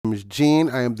name is Gene.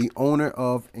 I am the owner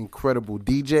of Incredible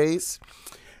DJs,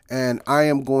 and I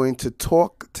am going to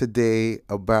talk today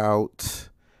about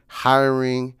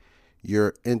hiring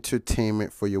your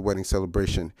entertainment for your wedding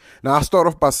celebration. Now, I'll start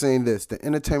off by saying this. The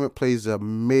entertainment plays a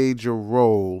major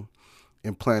role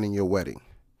in planning your wedding.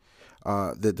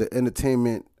 The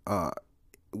entertainment,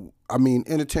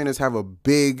 entertainers have a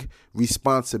big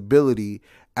responsibility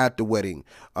at the wedding.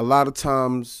 A lot of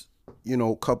times,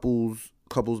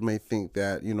 couples may think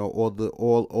that,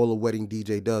 all a wedding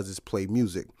DJ does is play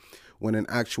music, when in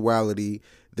actuality,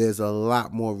 there's a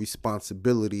lot more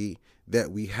responsibility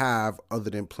that we have other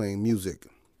than playing music.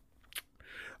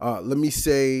 Let me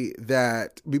say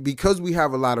that because we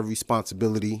have a lot of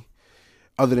responsibility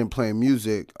other than playing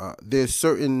music, there's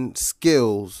certain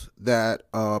skills that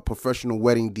a professional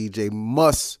wedding DJ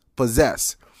must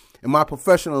possess, in my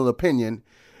professional opinion,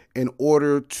 in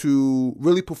order to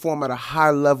really perform at a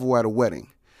high level at a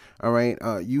wedding. All right.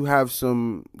 You have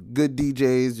some good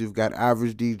DJs, you've got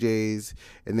average DJs,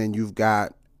 and then you've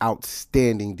got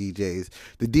outstanding DJs.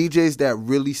 The DJs that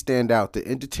really stand out, the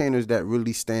entertainers that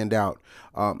really stand out,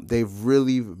 they've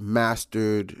really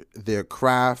mastered their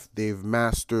craft. They've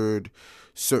mastered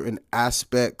certain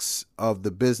aspects of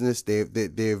the business.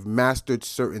 They've mastered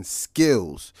certain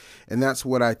skills, and that's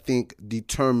what I think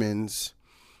determines,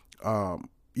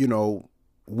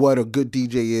 what a good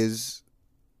DJ is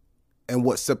and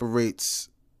what separates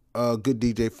a good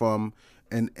DJ from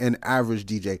an average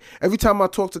DJ. Every time I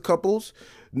talk to couples,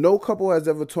 no couple has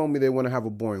ever told me they want to have a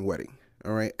boring wedding.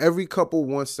 All right. Every couple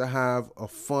wants to have a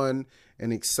fun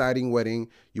and exciting wedding.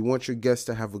 You want your guests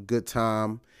to have a good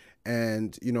time.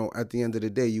 And, at the end of the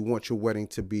day, you want your wedding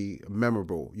to be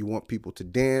memorable. You want people to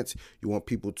dance. You want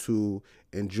people to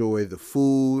enjoy the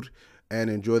food and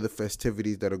enjoy the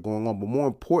festivities that are going on. But more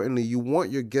importantly, you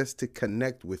want your guests to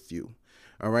connect with you.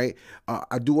 All right.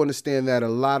 I do understand that a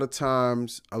lot of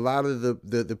times, a lot of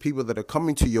the people that are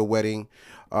coming to your wedding,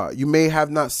 you may have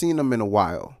not seen them in a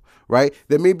while. Right.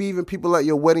 There may be even people at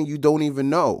your wedding you don't even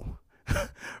know.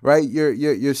 Right.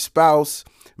 Your spouse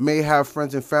may have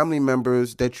friends and family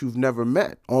members that you've never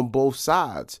met on both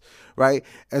sides. Right.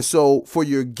 And so for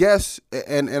your guests,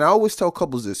 and I always tell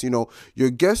couples this, your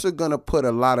guests are going to put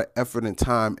a lot of effort and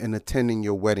time in attending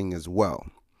your wedding as well.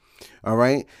 All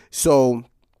right. So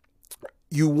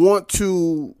you want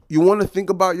to think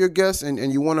about your guests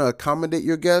and you want to accommodate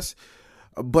your guests.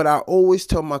 But I always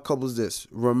tell my couples this.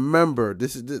 Remember,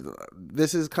 this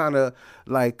is kind of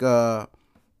like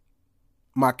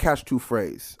my catch-two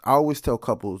phrase. I always tell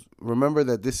couples, remember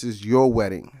that this is your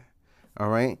wedding. All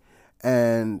right.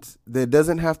 And there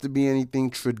doesn't have to be anything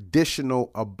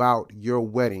traditional about your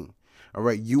wedding. All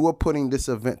right. You are putting this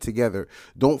event together.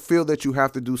 Don't feel that you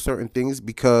have to do certain things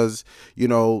because,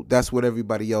 that's what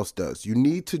everybody else does. You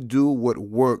need to do what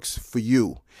works for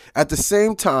you. At the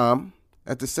same time,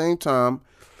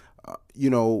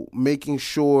 making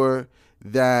sure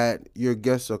that your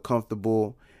guests are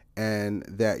comfortable and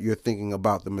that you're thinking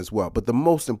about them as well. But the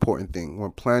most important thing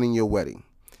when planning your wedding,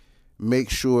 make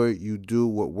sure you do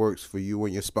what works for you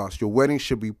and your spouse. Your wedding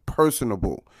should be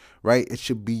personable, right? It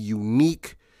should be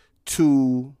unique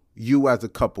to you as a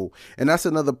couple. And that's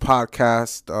another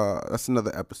podcast. That's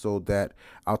another episode that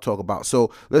I'll talk about. So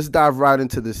let's dive right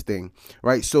into this thing,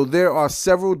 right? So there are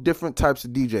several different types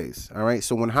of DJs. All right.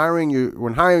 So when hiring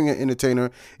an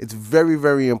entertainer, it's very,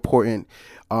 very important,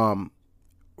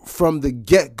 from the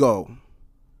get-go,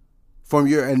 from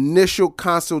your initial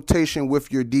consultation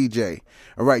with your DJ.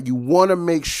 All right. You want to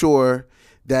make sure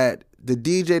that the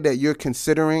DJ that you're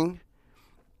considering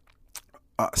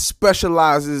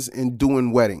specializes in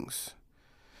doing weddings.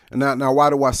 Now, why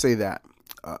do I say that?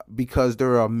 Because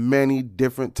there are many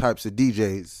different types of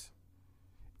DJs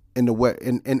in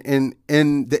the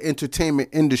entertainment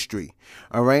industry.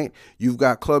 All right. You've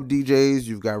got club DJs,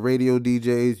 you've got radio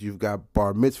DJs, you've got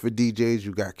bar mitzvah DJs,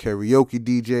 you've got karaoke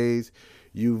DJs,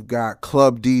 you've got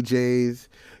club DJs,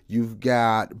 you've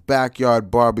got backyard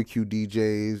barbecue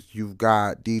DJs, you've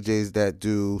got DJs that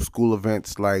do school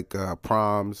events like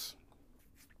proms,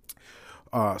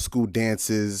 school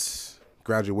dances,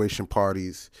 graduation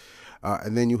parties,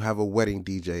 and then you have a wedding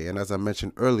DJ. And as I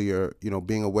mentioned earlier,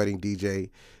 being a wedding DJ,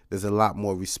 there's a lot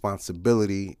more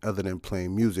responsibility other than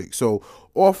playing music. So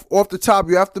off the top,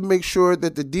 you have to make sure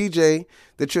that the DJ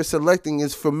that you're selecting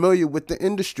is familiar with the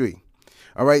industry.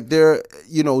 All right,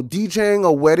 DJing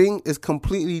a wedding is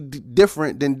completely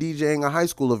different than DJing a high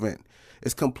school event.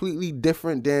 It's completely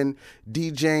different than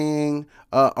DJing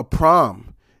a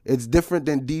prom. It's different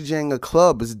than DJing a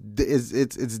club. It's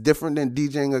different than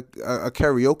DJing a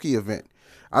karaoke event.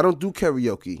 I don't do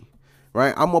karaoke,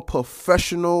 right? I'm a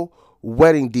professional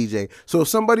wedding DJ. So if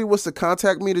somebody was to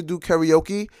contact me to do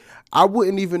karaoke, I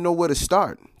wouldn't even know where to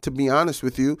start, to be honest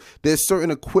with you. There's certain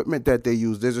equipment that they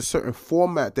use. There's a certain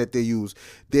format that they use.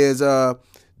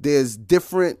 There's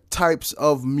different types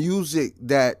of music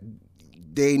that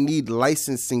they need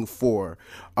licensing for.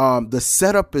 The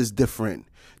setup is different.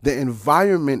 The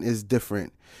environment is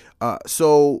different.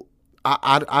 So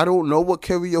I don't know what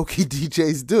karaoke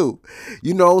DJs do,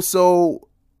 so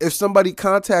if somebody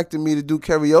contacted me to do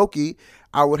karaoke,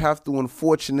 I would have to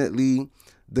unfortunately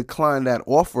decline that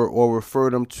offer or refer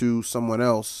them to someone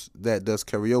else that does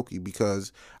karaoke,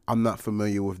 because I'm not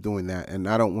familiar with doing that, and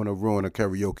I don't want to ruin a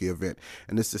karaoke event.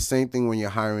 And it's the same thing when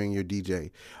you're hiring your DJ.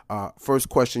 First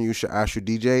question you should ask your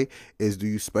DJ is, do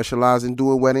you specialize in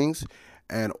doing weddings?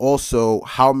 And also,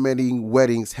 how many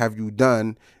weddings have you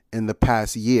done in the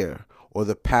past year or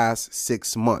the past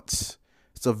 6 months?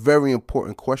 It's a very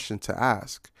important question to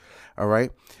ask. All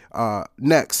right.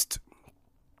 Next,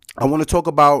 I want to talk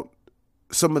about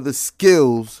some of the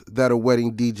skills that a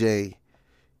wedding DJ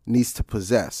needs to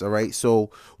possess. All right.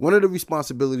 So one of the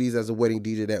responsibilities as a wedding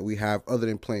DJ that we have, other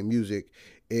than playing music,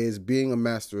 is being a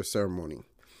master of ceremony.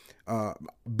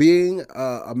 Being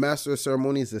a master of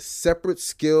ceremony is a separate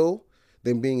skill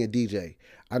than being a DJ.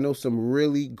 I know some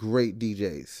really great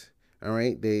DJs. All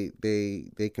right.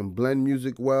 They can blend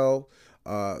music well.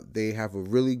 They have a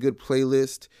really good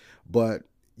playlist, but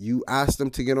you ask them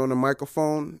to get on the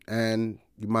microphone and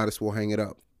you might as well hang it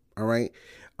up. All right.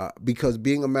 Because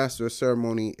being a master of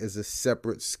ceremony is a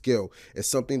separate skill. It's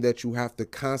something that you have to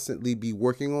constantly be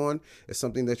working on. It's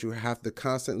something that you have to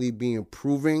constantly be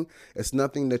improving. It's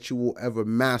nothing that you will ever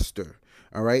master.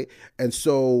 All right. And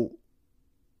so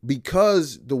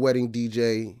because the wedding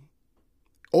DJ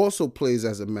also plays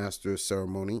as a master of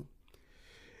ceremony,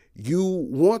 you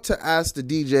want to ask the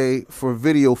DJ for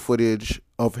video footage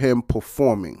of him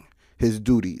performing his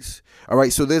duties. All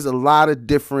right. So there's a lot of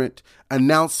different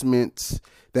announcements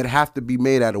that have to be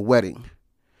made at a wedding.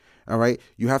 All right.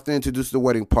 You have to introduce the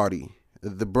wedding party,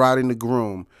 the bride and the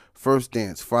groom, first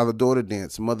dance, father-daughter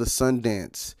dance, mother-son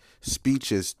dance,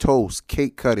 speeches, toast,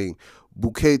 cake cutting,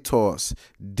 bouquet toss,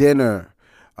 dinner.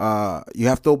 You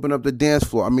have to open up the dance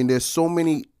floor. I mean, there's so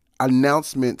many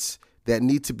announcements that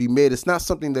need to be made. It's not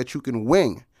something that you can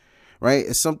wing, right?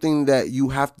 It's something that you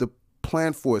have to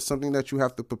plan for. It's something that you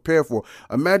have to prepare for.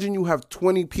 Imagine you have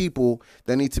 20 people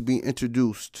that need to be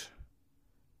introduced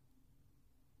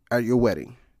at your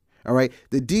wedding. All right.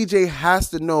 The DJ has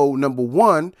to know, number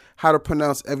one, how to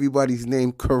pronounce everybody's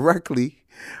name correctly.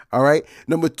 All right.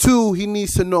 Number two, he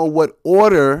needs to know what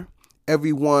order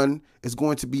everyone is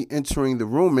going to be entering the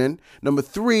room in. Number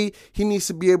three, he needs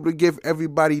to be able to give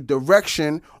everybody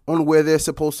direction on where they're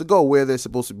supposed to go, where they're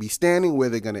supposed to be standing, where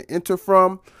they're going to enter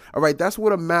from. All right, that's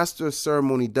what a master of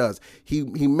ceremony does. He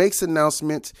makes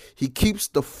announcements. He keeps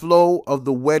the flow of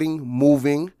the wedding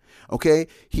moving. Okay,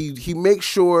 he makes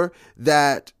sure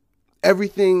that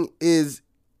everything is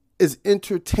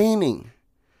entertaining,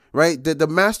 right? That the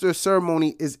master of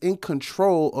ceremony is in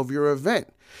control of your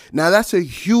event. Now, that's a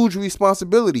huge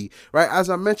responsibility, right? As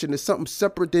I mentioned, it's something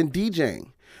separate than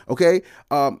DJing, okay?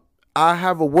 I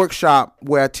have a workshop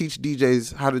where I teach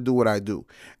DJs how to do what I do.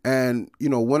 And,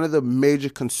 one of the major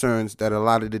concerns that a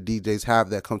lot of the DJs have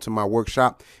that come to my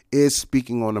workshop is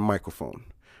speaking on the microphone,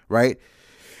 right?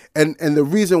 And the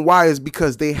reason why is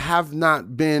because they have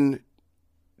not been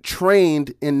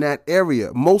trained in that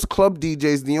area. Most club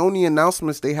DJs, the only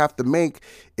announcements they have to make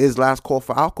is last call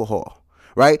for alcohol.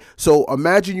 Right. So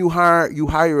imagine you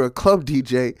hire a club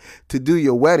DJ to do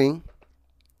your wedding.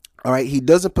 All right. He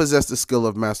doesn't possess the skill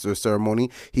of master of ceremony.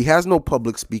 He has no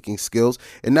public speaking skills.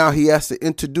 And now he has to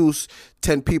introduce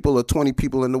 10 people or 20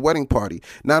 people in the wedding party.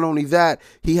 Not only that,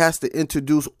 he has to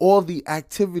introduce all the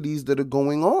activities that are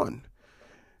going on.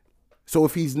 So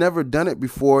if he's never done it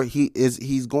before,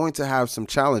 he's going to have some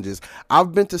challenges.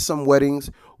 I've been to some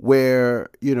weddings where,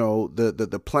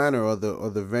 the planner or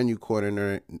the venue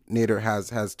coordinator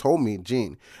has told me,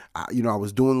 Gene, I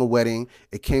was doing a wedding.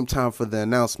 It came time for the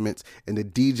announcements and the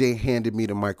DJ handed me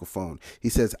the microphone. He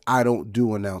says, I don't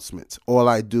do announcements. All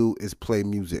I do is play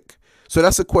music. So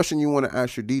that's a question you want to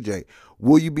ask your DJ.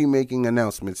 Will you be making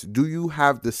announcements? Do you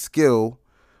have the skill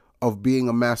of being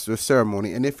a master of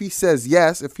ceremony? And if he says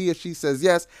yes, if he or she says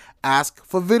yes, ask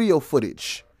for video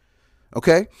footage.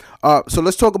 Okay. So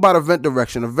let's talk about event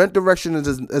direction. Event direction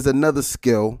is another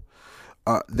skill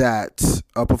that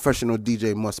a professional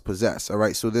DJ must possess. All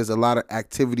right. So there's a lot of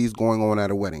activities going on at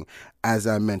a wedding, as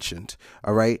I mentioned.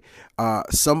 All right.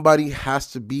 Somebody has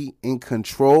to be in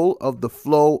control of the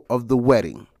flow of the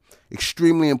wedding.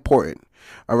 Extremely important.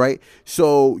 All right.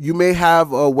 So you may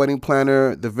have a wedding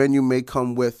planner. The venue may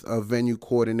come with a venue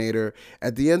coordinator.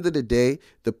 At the end of the day,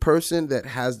 the person that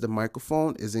has the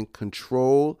microphone is in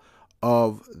control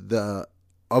of the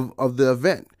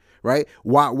event, right?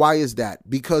 Why is that?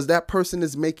 Because that person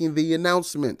is making the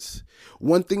announcements.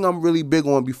 One thing I'm really big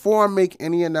on, before I make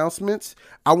any announcements,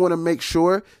 I want to make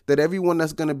sure that everyone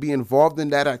that's going to be involved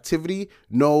in that activity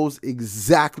knows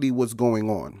exactly what's going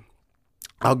on.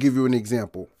 I'll give you an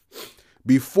example.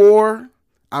 Before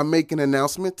I make an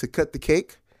announcement to cut the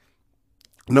cake,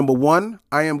 number one,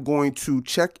 I am going to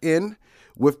check in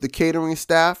with the catering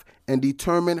staff and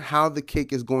determine how the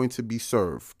cake is going to be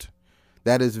served.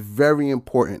 That is very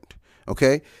important.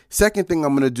 Okay. Second thing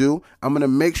I'm going to do, I'm going to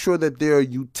make sure that there are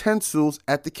utensils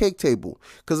at the cake table,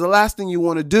 because the last thing you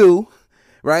want to do,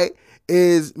 right,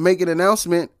 is make an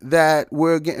announcement that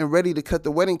we're getting ready to cut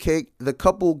the wedding cake. The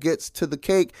couple gets to the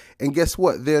cake and guess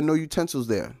what? There are no utensils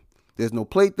there. There's no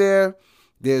plate there.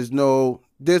 There's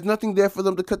nothing there for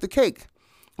them to cut the cake,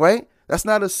 right? That's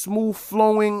not a smooth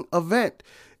flowing event.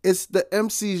 It's the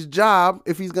MC's job,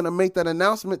 if he's going to make that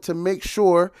announcement, to make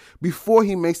sure before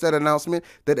he makes that announcement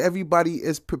that everybody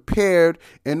is prepared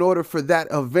in order for that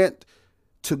event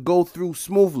to go through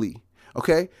smoothly.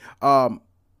 Okay.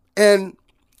 And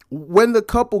when the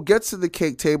couple gets to the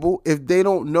cake table, if they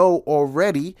don't know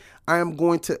already, I am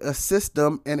going to assist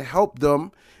them and help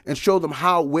them and show them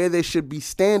where they should be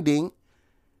standing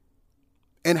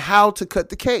and how to cut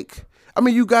the cake. I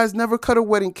mean, you guys never cut a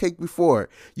wedding cake before.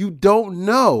 You don't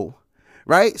know,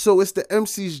 right? So it's the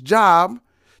MC's job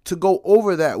to go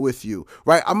over that with you,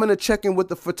 right? I'm going to check in with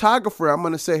the photographer. I'm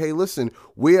going to say, hey, listen,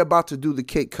 we're about to do the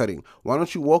cake cutting. Why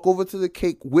don't you walk over to the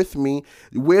cake with me?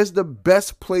 Where's the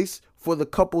best place for the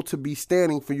couple to be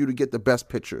standing for you to get the best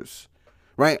pictures,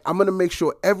 right? I'm going to make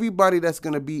sure everybody that's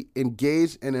going to be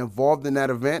engaged and involved in that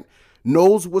event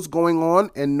knows what's going on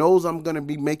and knows I'm going to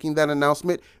be making that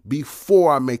announcement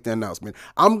before I make the announcement.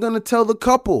 I'm going to tell the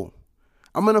couple.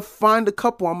 I'm going to find the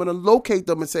couple. I'm going to locate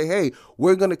them and say, hey,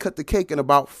 we're going to cut the cake in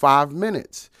about 5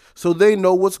 minutes, so they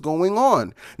know what's going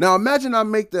on. Now, imagine I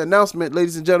make the announcement,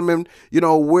 ladies and gentlemen,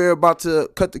 we're about to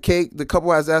cut the cake. The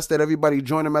couple has asked that everybody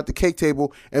join them at the cake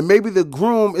table, and maybe the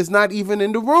groom is not even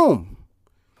in the room.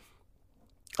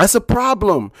 That's a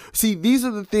problem. See, these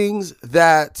are the things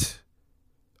that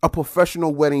a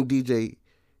professional wedding DJ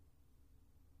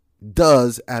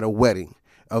does at a wedding.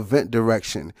 Event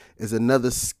direction is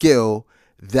another skill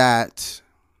that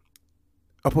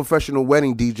a professional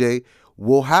wedding DJ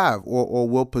will have or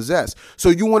will possess. So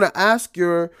you want to ask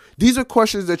these are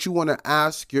questions that you want to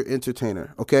ask your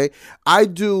entertainer. Okay. I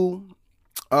do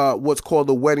what's called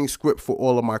the wedding script for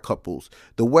all of my couples.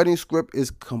 The wedding script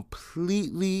is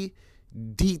completely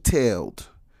detailed,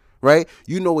 right?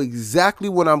 You know exactly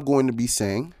what I'm going to be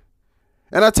saying.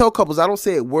 And I tell couples, I don't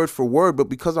say it word for word, but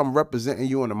because I'm representing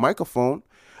you on the microphone,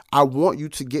 I want you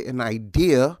to get an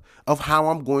idea of how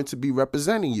I'm going to be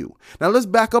representing you. Now let's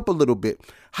back up a little bit.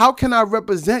 How can I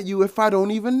represent you if I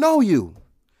don't even know you?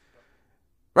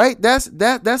 Right? That's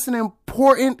an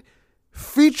important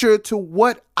feature to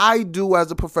what I do as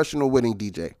a professional wedding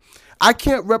DJ. I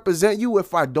can't represent you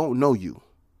if I don't know you.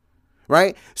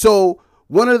 Right? So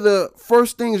one of the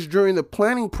first things during the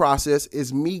planning process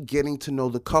is me getting to know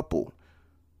the couple.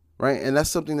 Right? And that's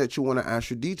something that you want to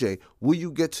ask your DJ. Will you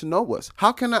get to know us?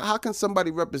 How can somebody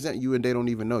represent you and they don't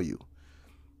even know you?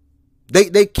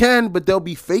 They can, but they'll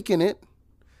be faking it.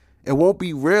 It won't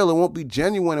be real. It won't be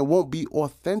genuine. It won't be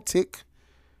authentic.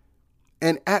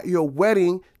 And at your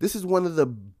wedding, this is one of the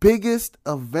biggest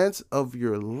events of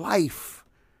your life.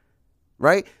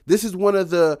 Right? This is one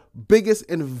of the biggest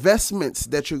investments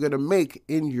that you're going to make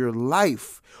in your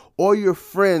life. All your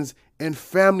friends and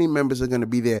family members are going to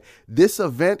be there. This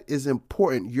event is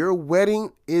important. Your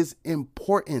wedding is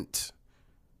important.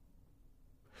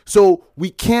 So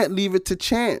we can't leave it to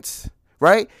chance,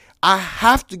 right? I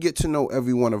have to get to know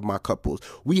every one of my couples.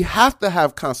 We have to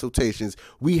have consultations.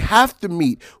 We have to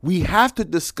meet. We have to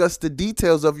discuss the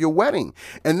details of your wedding.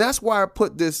 And that's why I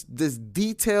put this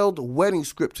detailed wedding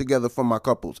script together for my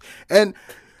couples. And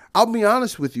I'll be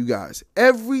honest with you guys.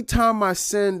 Every time I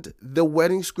send the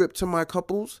wedding script to my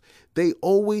couples, they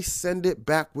always send it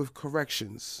back with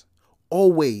corrections.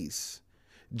 Always.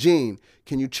 Gene,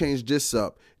 can you change this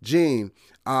up? Gene,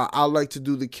 I'd like to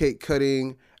do the cake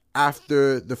cutting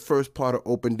after the first part of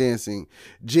open dancing.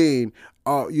 Gene,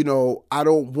 I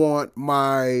don't want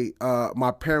my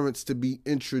parents to be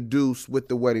introduced with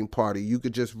the wedding party. You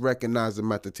could just recognize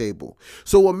them at the table.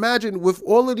 So imagine with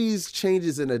all of these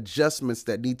changes and adjustments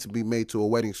that need to be made to a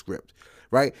wedding script,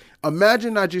 right?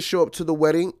 Imagine I just show up to the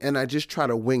wedding and I just try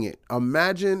to wing it.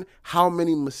 Imagine how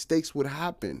many mistakes would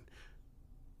happen.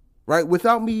 right?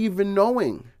 Without me even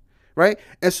knowing, right?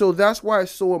 And so that's why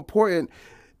it's so important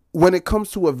when it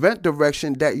comes to event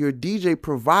direction that your DJ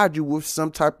provide you with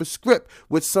some type of script,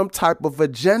 with some type of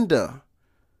agenda,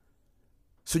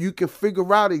 so you can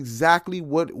figure out exactly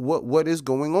what is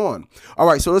going on. All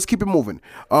right, so let's keep it moving.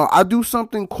 I do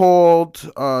something called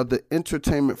the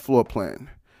entertainment floor plan.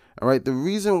 All right, the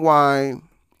reason why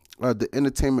the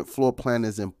entertainment floor plan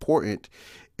is important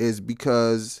is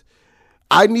because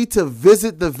I need to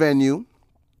visit the venue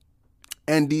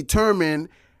and determine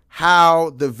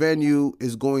how the venue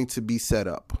is going to be set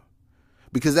up,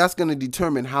 because that's going to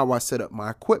determine how I set up my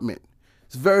equipment.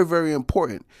 It's very, very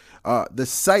important. The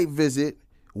site visit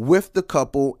with the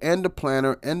couple and the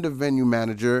planner and the venue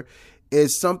manager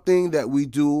is something that we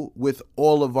do with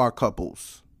all of our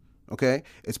couples. Okay,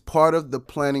 it's part of the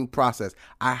planning process.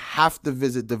 I have to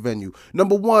visit the venue.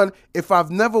 Number one, if I've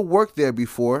never worked there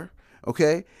before,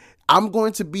 okay, I'm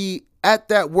going to be at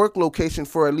that work location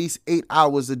for at least 8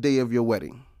 hours a day of your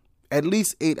wedding. At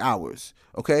least 8 hours.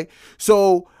 Okay,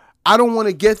 so I don't want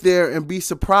to get there and be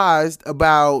surprised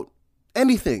about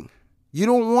anything. You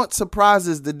don't want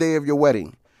surprises the day of your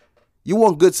wedding. You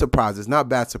want good surprises, not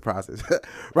bad surprises,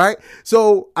 right?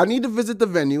 So I need to visit the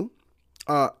venue.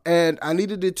 And I need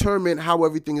to determine how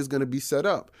everything is going to be set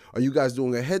up. Are you guys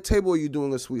doing a head table or are you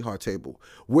doing a sweetheart table?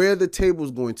 Where are the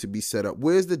tables going to be set up?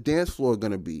 Where's the dance floor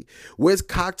going to be? Where's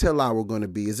cocktail hour going to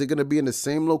be? Is it going to be in the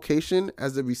same location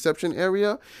as the reception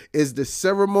area? Is the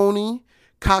ceremony,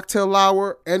 cocktail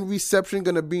hour, and reception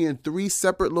going to be in 3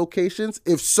 separate locations?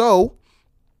 If so,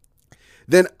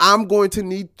 then I'm going to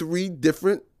need 3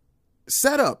 different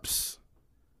setups.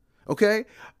 Okay?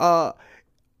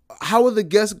 How are the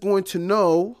guests going to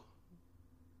know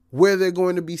where they're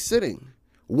going to be sitting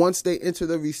once they enter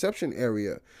the reception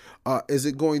area? Is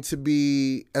it going to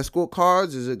be escort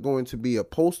cards? Is it going to be a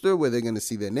poster where they're going to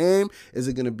see their name? Is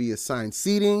it going to be assigned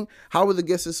seating? How are the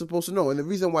guests supposed to know? And the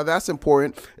reason why that's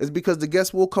important is because the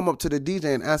guests will come up to the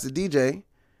DJ and ask the DJ,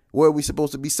 where are we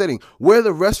supposed to be sitting? Where are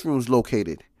the restrooms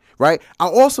located? Right? I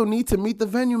also need to meet the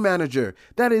venue manager.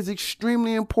 That is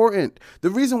extremely important. The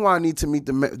reason why I need to meet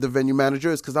the venue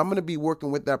manager is because I'm going to be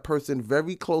working with that person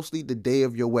very closely the day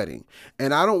of your wedding.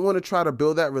 And I don't want to try to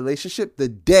build that relationship the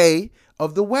day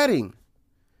of the wedding.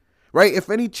 Right?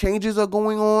 If any changes are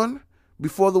going on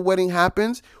before the wedding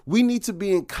happens, we need to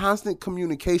be in constant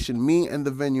communication, me and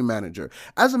the venue manager.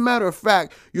 As a matter of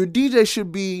fact, your DJ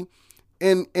should be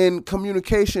in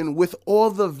communication with all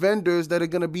the vendors that are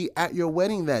going to be at your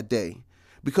wedding that day,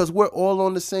 because we're all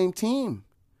on the same team,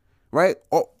 right?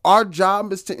 Our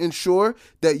job is to ensure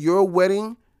that your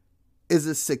wedding is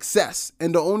a success.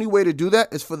 And the only way to do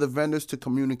that is for the vendors to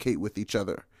communicate with each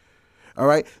other. All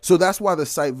right. So that's why the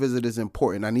site visit is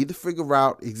important. I need to figure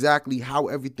out exactly how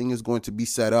everything is going to be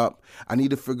set up. I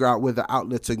need to figure out where the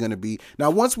outlets are going to be. Now,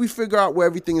 once we figure out where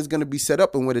everything is going to be set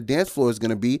up and where the dance floor is going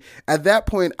to be, at that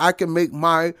point, I can make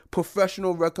my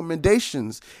professional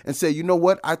recommendations and say, you know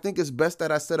what? I think it's best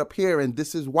that I set up here, and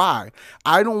this is why.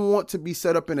 I don't want to be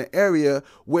set up in an area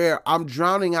where I'm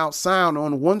drowning out sound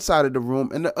on one side of the room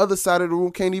and the other side of the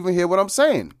room can't even hear what I'm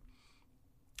saying.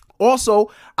 Also,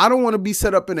 I don't want to be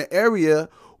set up in an area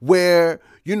where,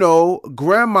 you know,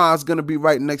 grandma's going to be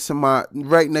right next to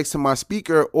my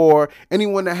speaker, or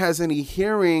anyone that has any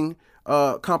hearing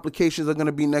complications are going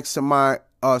to be next to my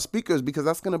speakers, because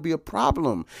that's going to be a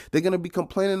problem. They're going to be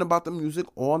complaining about the music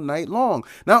all night long.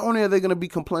 Not only are they going to be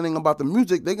complaining about the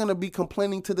music, they're going to be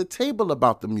complaining to the table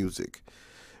about the music,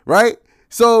 right?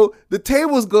 So the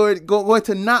table's going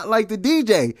to not like the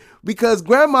DJ, because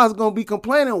grandma's going to be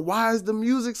complaining, why is the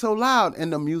music so loud?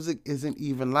 And the music isn't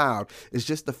even loud. It's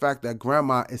just the fact that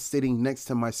grandma is sitting next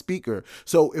to my speaker.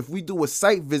 So if we do a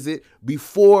site visit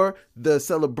before the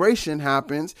celebration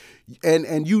happens,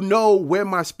 and you know where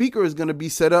my speaker is going to be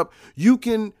set up, you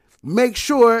can make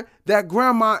sure that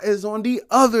grandma is on the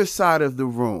other side of the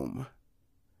room,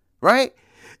 right?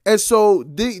 And so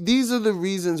these are the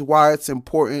reasons why it's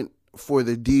important for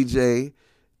the DJ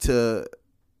to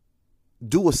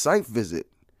do a site visit,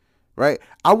 right?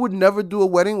 I would never do a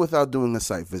wedding without doing a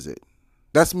site visit.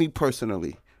 That's me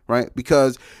personally, right?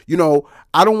 Because, you know,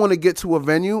 I don't want to get to a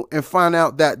venue and find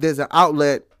out that there's an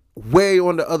outlet way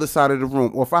on the other side of the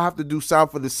room, or if I have to do sound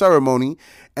for the ceremony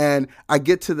and I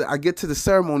get to the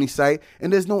ceremony site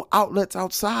and there's no outlets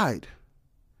outside,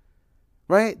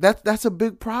 right? That's a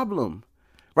big problem,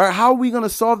 right? How are we going to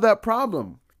solve that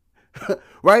problem?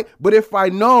 Right? But if I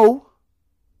know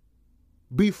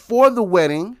before the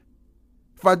wedding,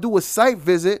 if I do a site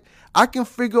visit, I can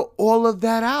figure all of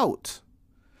that out.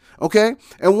 Okay?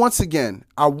 And once again,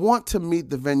 I want to meet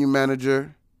the venue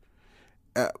manager.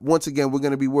 Once again, we're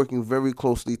going to be working very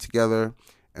closely together.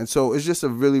 And so it's just a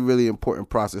really, really important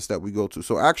process that we go to.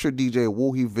 So ask your DJ,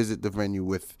 will he visit the venue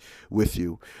with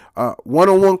you?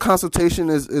 One-on-one consultation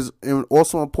is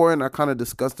also important. I kind of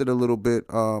discussed it a little bit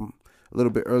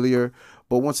earlier.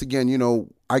 But once again,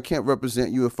 I can't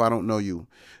represent you if I don't know you.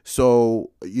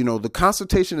 So, the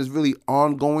consultation is really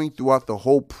ongoing throughout the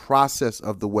whole process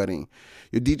of the wedding.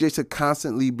 Your DJ should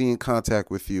constantly be in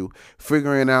contact with you,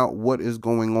 figuring out what is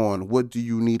going on. What do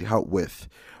you need help with?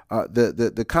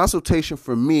 The consultation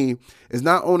for me is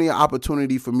not only an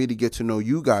opportunity for me to get to know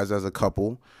you guys as a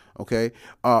couple, okay,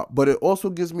 but it also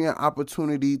gives me an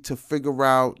opportunity to figure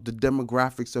out the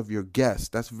demographics of your guests.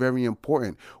 That's very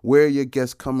important. Where are your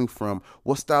guests coming from?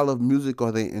 What style of music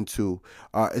are they into?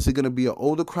 Is it going to be an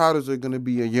older crowd or is it going to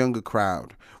be a younger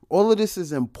crowd? All of this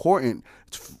is important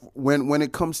when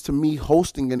it comes to me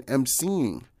hosting and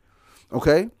emceeing,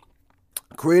 okay?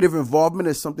 Creative involvement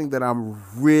is something that I'm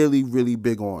really, really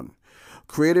big on.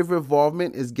 Creative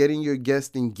involvement is getting your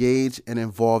guests engaged and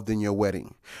involved in your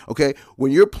wedding. Okay,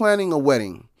 when you're planning a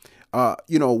wedding,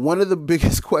 one of the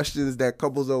biggest questions that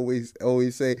couples always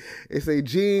say, they say,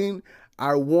 Gene,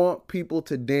 I want people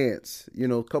to dance.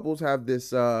 Couples have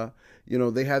this,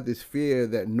 they have this fear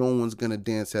that no one's gonna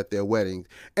dance at their weddings,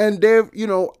 and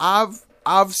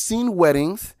I've seen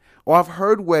weddings or I've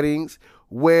heard weddings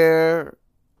where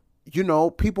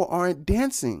people aren't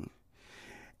dancing.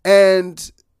 And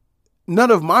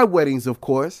none of my weddings, of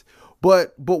course,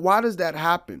 but why does that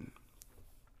happen?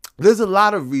 There's a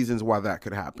lot of reasons why that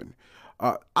could happen.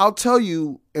 I'll tell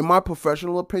you, in my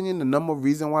professional opinion, the number one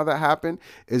reason why that happened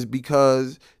is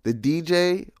because the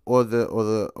DJ or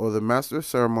the master of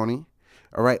ceremony,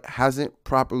 all right, hasn't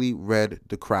properly read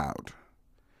the crowd.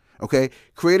 Okay,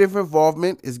 creative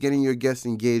involvement is getting your guests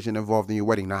engaged and involved in your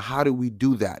wedding. Now, how do we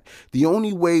do that? The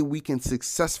only way we can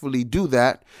successfully do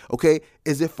that, okay,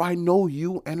 is if I know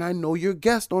you and I know your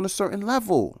guest on a certain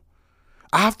level.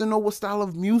 I have to know what style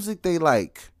of music they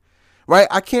like, right?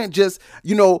 I can't just,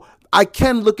 I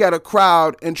can look at a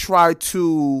crowd and try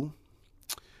to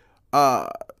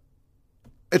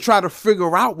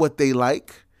figure out what they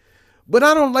like, but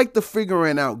I don't like the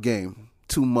figuring out game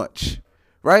too much,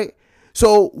 right?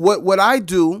 So what I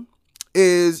do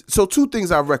is, two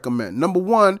things I recommend. Number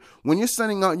one, when you're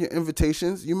sending out your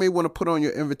invitations, you may want to put on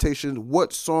your invitations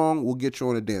what song will get you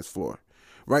on the dance floor,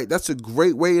 right? That's a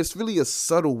great way. It's really a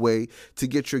subtle way to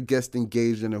get your guests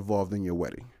engaged and involved in your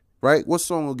wedding, right? What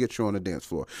song will get you on the dance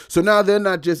floor? So now they're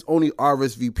not just only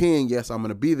RSVPing, yes, I'm going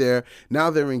to be there. Now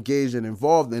they're engaged and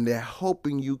involved, and they're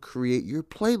helping you create your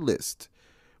playlist,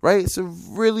 right? It's a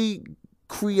really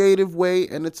creative way,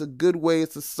 and it's a good way,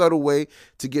 it's a subtle way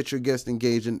to get your guests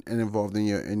engaged and involved in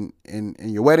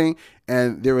your wedding,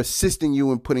 and they're assisting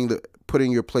you in putting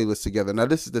your playlist together. Now,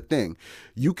 this is the thing.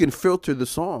 You can filter the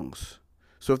songs.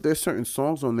 So if there's certain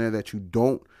songs on there that you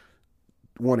don't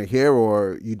want to hear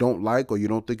or you don't like or you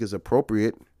don't think is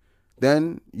appropriate,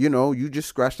 then, you just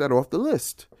scratch that off the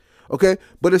list. Okay?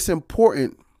 But it's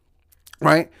important,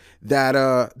 right,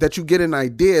 that you get an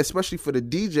idea, especially for the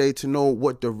DJ, to know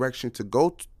what direction to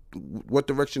go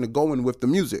in with the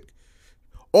music.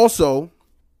 Also,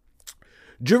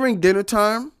 during dinner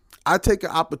time, I take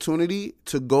an opportunity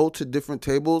to go to different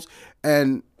tables,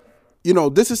 and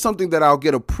this is something that I'll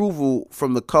get approval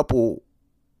from the couple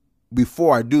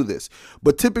before I do this.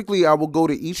 But typically I will go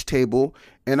to each table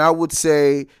and I would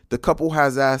say the couple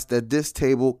has asked that this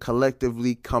table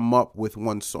collectively come up with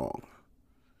one song.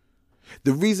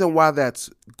 The reason why that's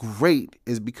great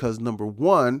is because, number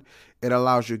one, it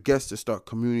allows your guests to start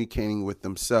communicating with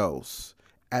themselves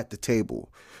at the table,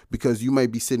 because you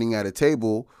might be sitting at a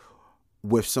table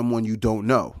with someone you don't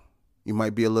know. You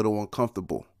might be a little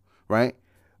uncomfortable, right?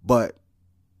 But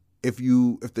if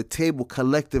the table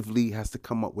collectively has to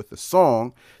come up with a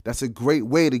song, that's a great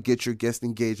way to get your guests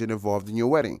engaged and involved in your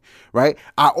wedding, right?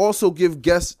 I also give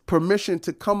guests permission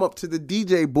to come up to the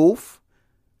DJ booth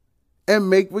and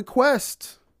make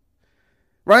requests,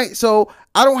 right? So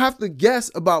I don't have to guess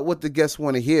about what the guests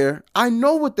want to hear. I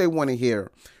know what they want to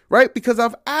hear, right? Because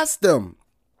I've asked them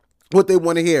what they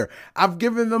want to hear. I've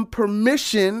given them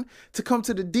permission to come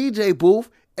to the DJ booth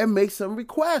and make some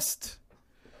requests,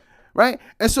 right?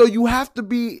 And so you have to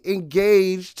be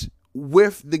engaged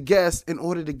with the guests in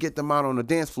order to get them out on the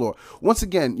dance floor. Once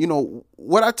again,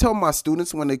 what I tell my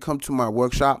students when they come to my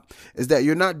workshop is that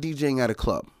you're not DJing at a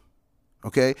club.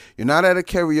 Okay, you're not at a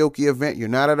karaoke event. You're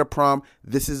not at a prom.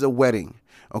 This is a wedding.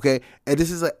 Okay, and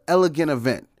this is an elegant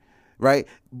event, right?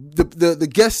 The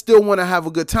guests still want to have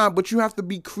a good time, but you have to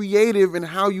be creative in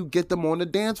how you get them on the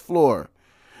dance floor.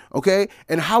 Okay,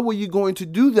 and how are you going to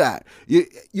do that?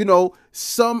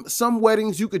 Some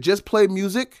weddings you could just play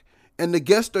music. and the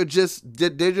guests are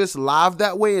they're just live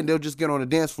that way, and they'll just get on the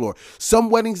dance floor. Some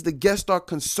weddings, the guests are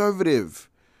conservative,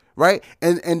 right?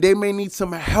 And they may need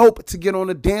some help to get on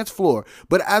the dance floor.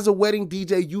 But as a wedding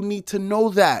DJ, you need to know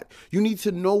that. You need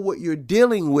to know what you're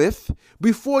dealing with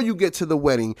before you get to the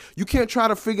wedding. You can't try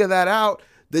to figure that out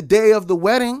the day of the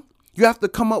wedding. You have to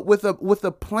come up with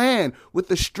a plan,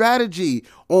 with a strategy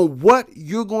on what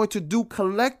you're going to do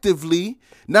collectively,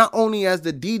 not only as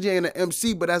the DJ and the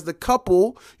MC, but as the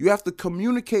couple. You have to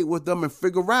communicate with them and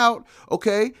figure out,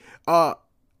 okay, are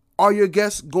your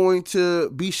guests going to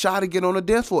be shy to get on the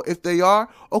dance floor? If they are,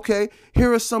 okay,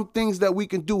 here are some things that we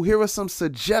can do. Here are some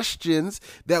suggestions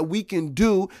that we can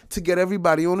do to get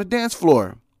everybody on the dance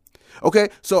floor. Okay,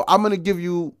 so I'm going to give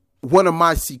you one of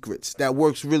my secrets that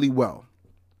works really well.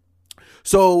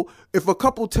 So if a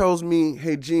couple tells me,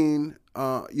 hey, Gene,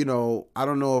 I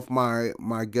don't know if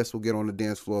my guests will get on the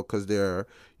dance floor because they're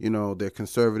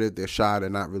conservative, they're shy,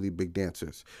 they're not really big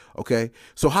dancers. Okay.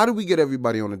 So how do we get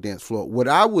everybody on the dance floor? What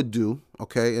I would do,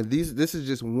 okay, and this is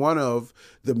just one of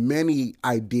the many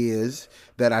ideas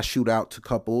that I shoot out to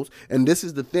couples. And this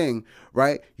is the thing,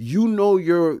 right? You know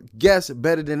your guests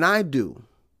better than I do.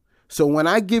 So when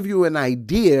I give you an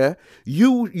idea,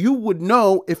 you would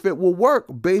know if it will work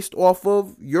based off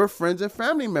of your friends and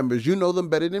family members. You know them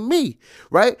better than me,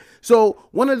 right? So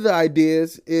one of the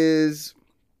ideas is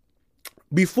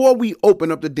before we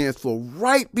open up the dance floor,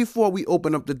 right before we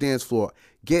open up the dance floor,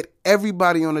 get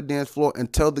everybody on the dance floor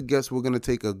and tell the guests we're going to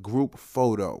take a group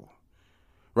photo,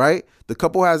 right? The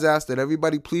couple has asked that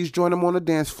everybody please join them on the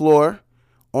dance floor,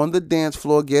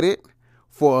 get it,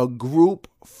 for a group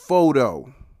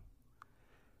photo.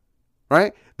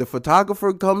 Right? The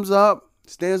photographer comes up,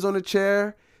 stands on a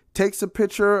chair, takes a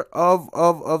picture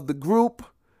of the group.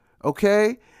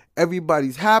 Okay?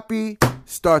 Everybody's happy.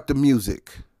 Start the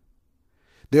music.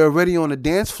 They're already on the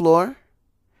dance floor.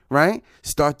 Right?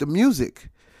 Start the music.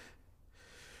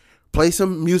 Play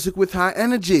some music with high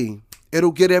energy. They're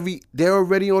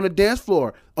already on the dance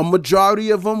floor. A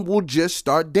majority of them will just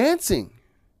start dancing.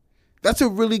 That's a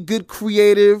really good,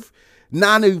 creative,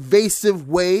 non-invasive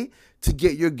way to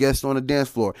get your guests on the dance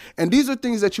floor. And these are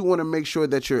things that you want to make sure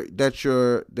that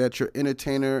your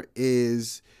entertainer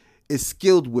is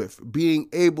skilled with, being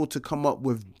able to come up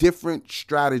with different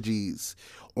strategies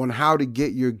on how to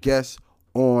get your guests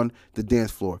on the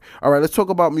dance floor. All right, let's talk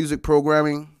about music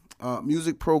programming.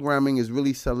 Music programming is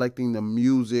really selecting the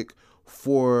music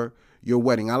for your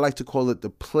wedding. I like to call it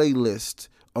the playlist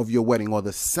of your wedding, or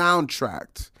the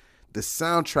soundtrack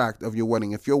of your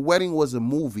wedding. If your wedding was a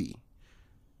movie,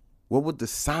 what would the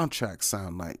soundtrack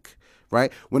sound like,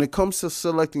 right? When it comes to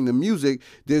selecting the music,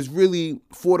 there's really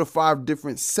 4 to 5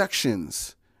 different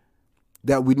sections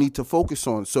that we need to focus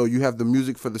on. So you have the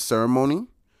music for the ceremony.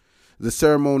 The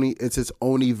ceremony, it's its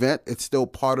own event. It's still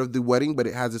part of the wedding, but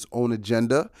it has its own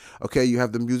agenda. Okay, you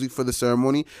have the music for the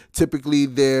ceremony. Typically,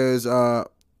 there's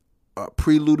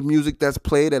prelude music that's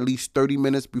played at least 30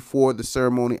 minutes before the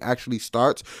ceremony actually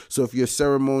starts. So if your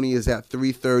ceremony is at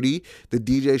 3:30, the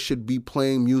DJ should be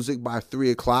playing music by 3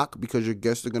 o'clock, because your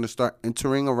guests are going to start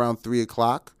entering around 3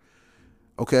 o'clock.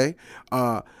 Okay.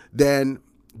 Then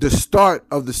the start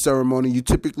of the ceremony, you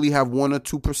typically have 1 or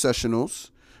 2 processionals.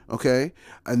 Okay.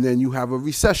 And then you have a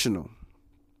recessional,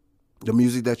 the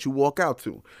music that you walk out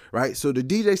to, right? So the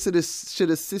DJ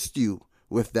should assist you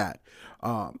with that.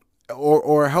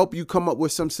 Or help you come up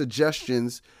with some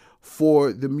suggestions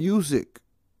for the music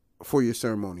for your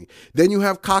ceremony. Then you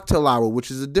have cocktail hour, which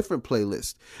is a different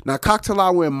playlist. Now, cocktail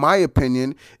hour, in my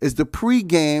opinion, is the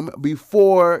pregame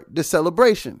before the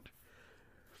celebration,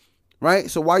 right?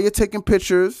 So while you're taking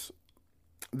pictures,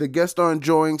 the guests are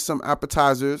enjoying some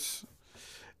appetizers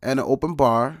and an open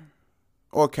bar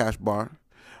or cash bar.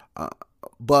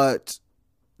 But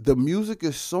the music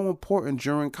is so important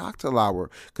during cocktail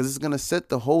hour, because it's going to set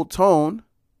the whole tone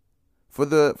for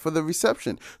the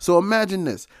reception. So imagine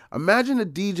this. Imagine a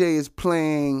DJ is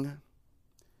playing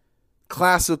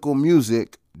classical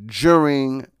music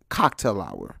during cocktail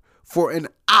hour. For an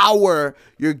hour,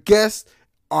 your guests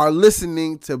are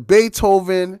listening to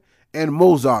Beethoven and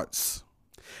Mozart's.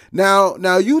 Now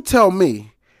you tell me,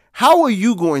 how are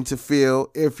you going to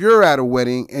feel if you're at a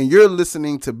wedding and you're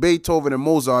listening to Beethoven and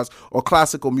Mozart or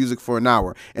classical music for an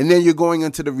hour, and then you're going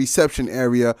into the reception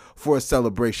area for a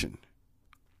celebration?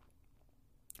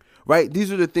 Right?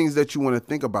 These are the things that you want to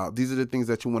think about. These are the things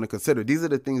that you want to consider. These are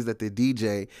the things that the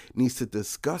DJ needs to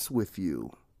discuss with you.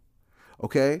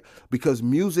 Okay? Because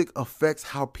music affects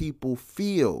how people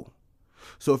feel.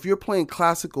 So if you're playing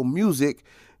classical music,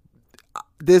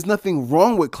 there's nothing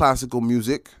wrong with classical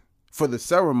music for the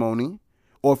ceremony,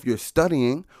 or if you're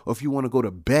studying, or if you want to go to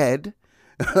bed.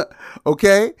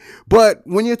 Okay? But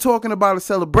when you're talking about a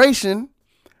celebration,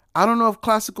 I don't know if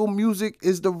classical music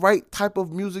is the right type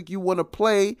of music you want to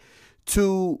play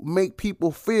to make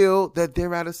people feel that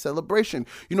they're at a celebration.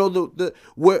 You know, the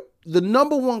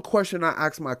number one question I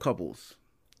ask my couples,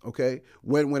 okay,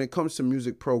 when it comes to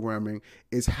music programming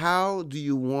is, how do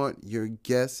you want your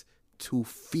guests to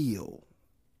feel?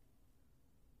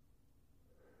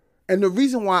 And the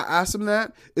reason why I ask them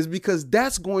that is because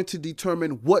that's going to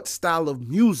determine what style of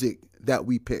music that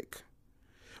we pick.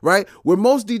 Right? Where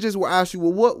most DJs will ask you,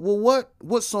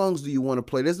 what songs do you want to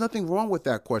play? There's nothing wrong with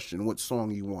that question, what song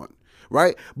you want,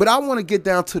 right? But I want to get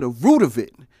down to the root of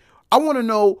it. I want to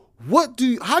know,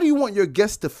 how do you want your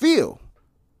guests to feel?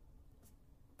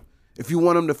 If you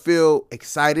want them to feel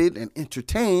excited and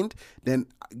entertained, then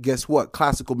guess what?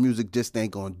 Classical music just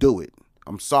ain't going to do it.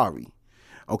 I'm sorry.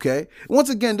 Okay.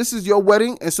 Once again, this is your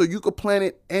wedding, and so you could plan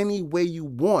it any way you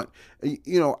want.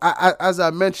 You know, as I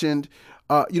mentioned,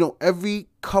 every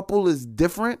couple is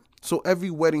different, so every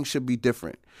wedding should be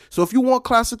different. So if you want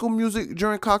classical music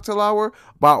during cocktail hour,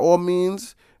 by all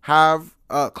means, have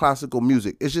classical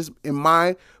music. It's just, in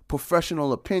my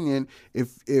professional opinion,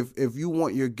 if you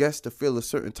want your guests to feel a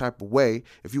certain type of way,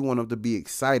 if you want them to be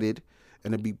excited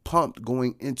and to be pumped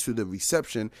going into the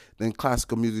reception, then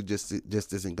classical music just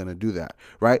isn't going to do that,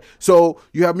 right? So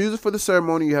you have music for the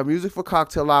ceremony, you have music for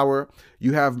cocktail hour,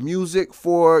 you have music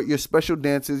for your special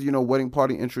dances, wedding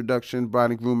party introductions,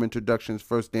 bride and groom introductions,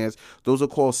 first dance. Those are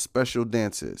called special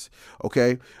dances,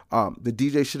 okay? The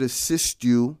DJ should assist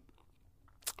you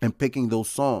in picking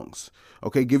those songs,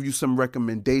 okay? Give you some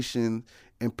recommendation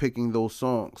and picking those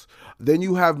songs. Then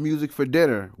you have music for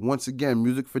dinner. Once again,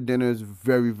 music for dinner is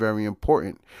very, very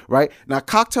important, right? Now,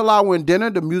 cocktail hour and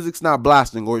dinner, the music's not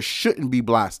blasting, or it shouldn't be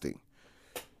blasting.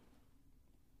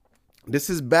 This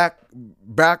is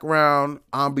background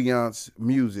ambiance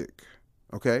music,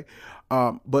 okay?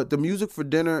 But the music for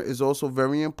dinner is also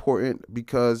very important,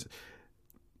 because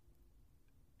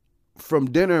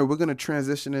from dinner, we're going to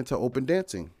transition into open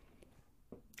dancing.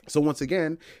 So once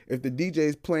again, if the DJ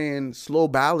is playing slow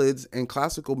ballads and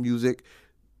classical music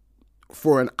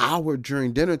for an hour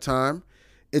during dinner time,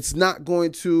 it's not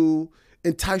going to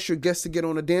entice your guests to get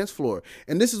on the dance floor.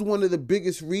 And this is one of the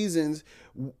biggest reasons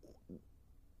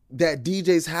that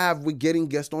DJs have with getting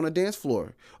guests on a dance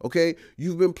floor. Okay,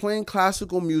 you've been playing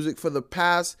classical music for the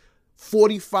past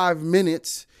 45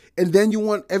 minutes, and then you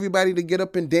want everybody to get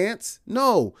up and dance?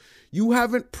 No, you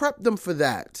haven't prepped them for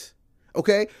that.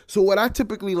 Okay, so what I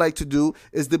typically like to do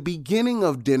is, the beginning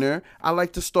of dinner, I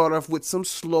like to start off with some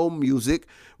slow music,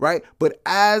 right? But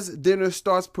as dinner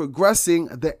starts progressing,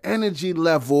 the energy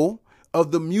level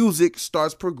of the music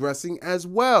starts progressing as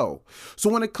well. So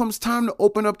when it comes time to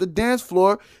open up the dance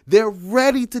floor, they're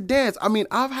ready to dance. I mean,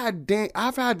 I've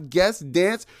had guests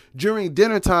dance during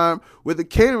dinner time where the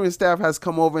catering staff has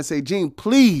come over and say, Gene,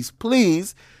 please,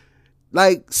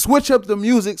 like, switch up the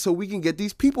music so we can get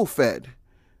these people fed.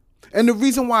 And the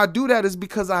reason why I do that is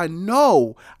because I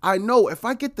know if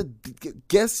I get the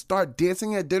guests start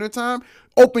dancing at dinner time,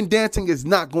 open dancing is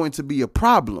not going to be a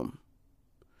problem.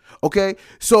 Okay,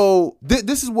 so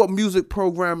this is what music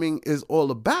programming is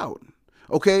all about.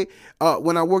 Okay,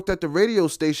 when I worked at the radio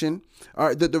station,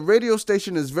 the radio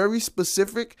station is very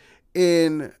specific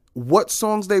in what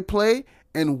songs they play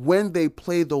and when they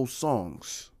play those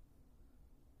songs.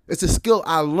 It's a skill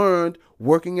I learned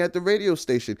working at the radio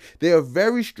station. They are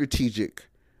very strategic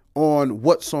on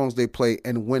what songs they play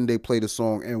and when they play the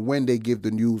song and when they give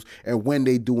the news and when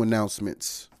they do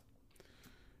announcements.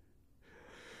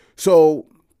 So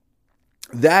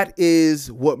that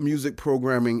is what music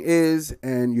programming is,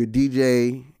 and your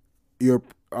DJ,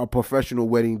 a professional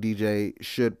wedding DJ,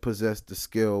 should possess the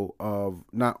skill of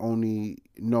not only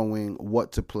knowing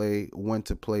what to play, when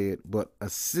to play it, but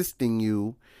assisting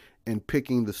you in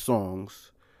picking the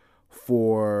songs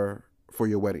for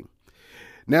your wedding.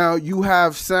 Now, you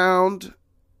have sound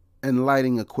and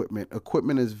lighting equipment.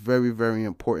 Equipment is very, very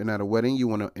important at a wedding. You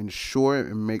want to ensure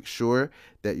and make sure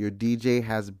that your DJ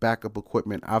has backup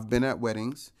equipment. I've been at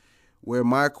weddings where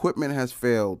my equipment has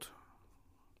failed.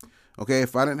 Okay,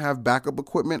 if I didn't have backup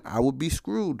equipment, I would be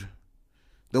screwed.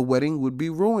 The wedding would be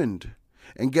ruined.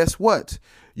 And guess what?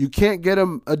 You can't get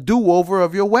a do-over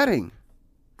of your wedding.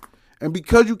 And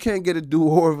because you can't get a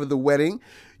do-over of the wedding,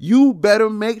 you better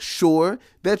make sure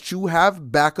that you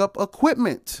have backup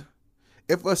equipment.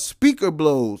 If a speaker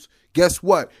blows, guess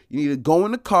what? You need to go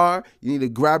in the car. You need to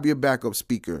grab your backup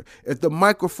speaker. If the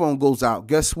microphone goes out,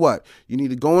 guess what? You need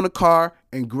to go in the car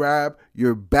and grab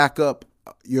your backup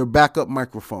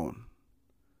microphone.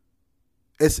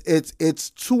 It's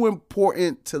too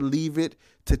important to leave it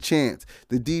to chance.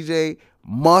 The DJ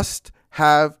must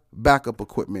have backup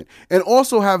equipment and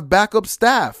also have backup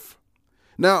staff.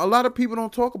 Now, a lot of people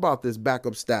don't talk about this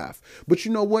backup staff, but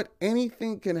you know what?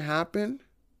 Anything can happen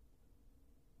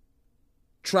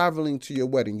traveling to your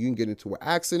wedding. You can get into an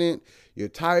accident, your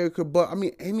tire could butt. I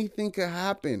mean, anything could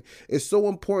happen. It's so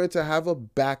important to have a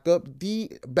backup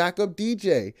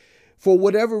DJ. For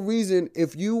whatever reason,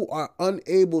 if you are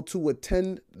unable to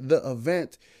attend the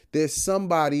event, there's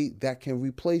somebody that can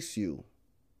replace you.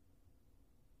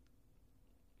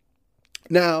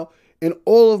 Now, in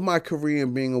all of my career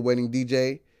in being a wedding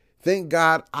DJ, thank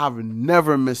God I've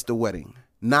never missed a wedding.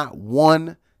 Not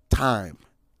one time,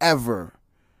 ever.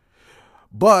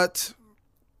 But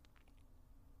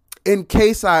in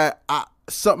case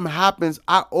something happens,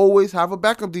 I always have a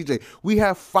backup DJ. We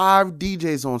have 5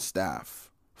 DJs on staff.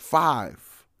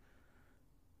 5.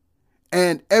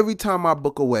 And every time I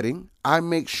book a wedding, I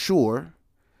make sure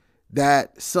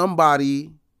that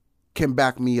somebody can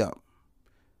back me up.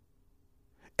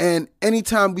 And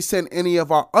anytime we send any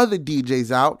of our other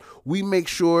DJs out, we make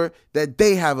sure that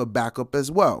they have a backup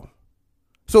as well.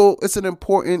 So it's an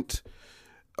important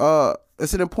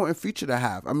feature to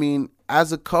have. I mean,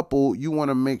 as a couple, you want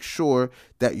to make sure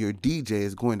that your DJ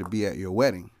is going to be at your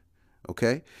wedding.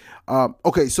 Okay.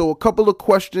 Okay. So a couple of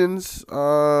questions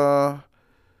that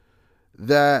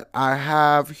I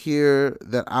have here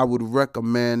that I would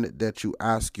recommend that you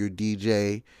ask your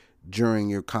DJ during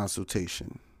your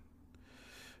consultation.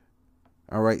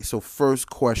 All right. So first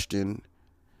question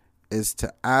is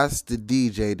to ask the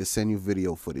DJ to send you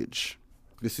video footage.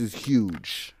 This is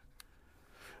huge.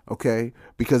 Okay,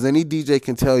 because any DJ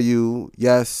can tell you,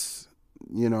 yes,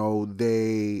 you know,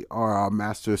 they are our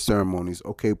master of ceremonies.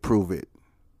 Okay, prove it.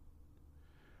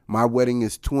 My wedding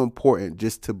is too important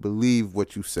just to believe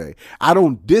what you say. I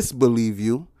don't disbelieve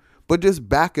you, but just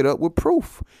back it up with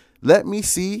proof. Let me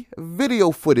see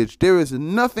video footage. There is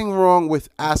nothing wrong with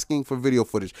asking for video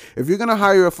footage. If you're going to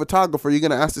hire a photographer, you're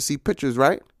going to ask to see pictures,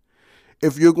 right?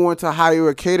 If you're going to hire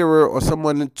a caterer or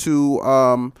someone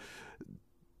to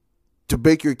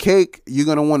bake your cake, you're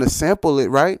going to want to sample it,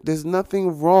 right? There's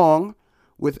nothing wrong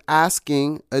with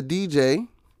asking a DJ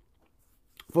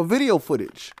for video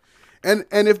footage. And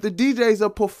if the DJ is a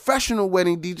professional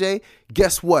wedding DJ,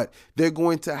 guess what? They're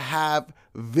going to have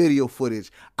video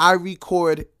footage. I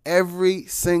record every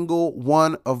single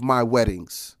one of my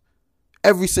weddings.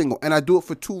 Every single. And I do it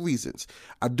for 2 reasons.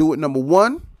 I do it, number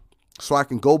 1, so I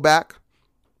can go back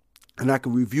and I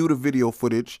can review the video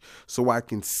footage so I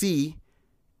can see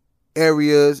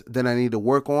areas that I need to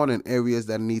work on and areas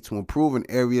that I need to improve and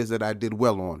areas that I did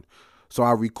well on. So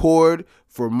I record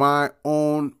for my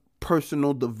own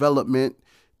personal development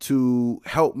to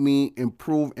help me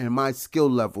improve in my skill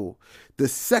level. The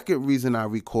second reason I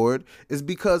record is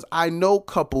because I know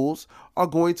couples are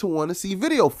going to want to see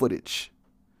video footage.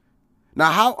 Now,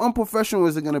 how unprofessional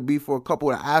is it going to be for a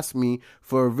couple to ask me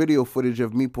for video footage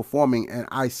of me performing and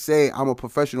I say I'm a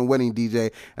professional wedding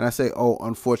DJ and I say, oh,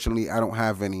 unfortunately, I don't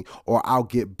have any, or I'll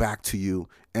get back to you,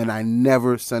 and I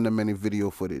never send them any video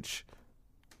footage,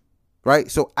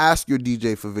 right? So ask your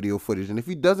DJ for video footage. And if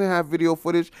he doesn't have video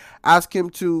footage, ask him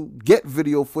to get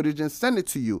video footage and send it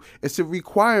to you. It's a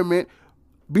requirement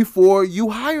before you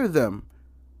hire them.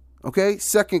 Okay.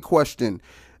 Second question,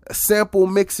 sample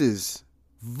mixes.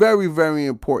 Very, very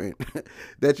important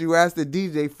that you ask the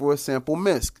DJ for a sample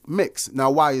mix. Now,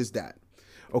 why is that?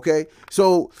 Okay,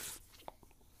 so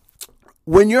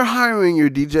when you're hiring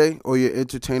your DJ or your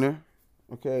entertainer,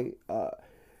 okay,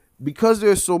 because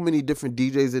there's so many different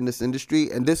DJs in this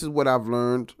industry, and this is what I've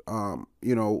learned,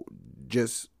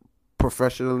 just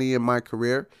professionally in my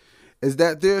career, is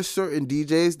that there are certain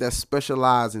DJs that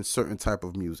specialize in certain type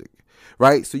of music.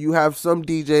 Right. So you have some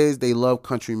DJs, they love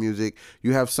country music.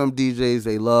 You have some DJs,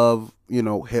 they love,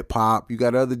 hip hop. You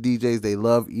got other DJs, they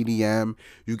love EDM.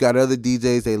 You got other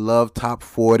DJs, they love top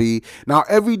 40. Now,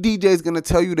 every DJ is going to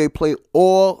tell you they play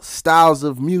all styles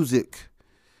of music.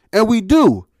 And we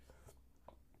do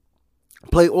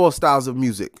play all styles of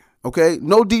music. OK,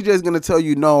 no DJ is going to tell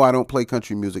you, no, I don't play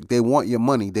country music. They want your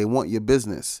money. They want your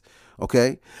business.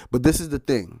 OK, but this is the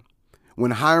thing. When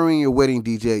hiring your wedding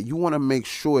DJ, you want to make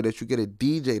sure that you get a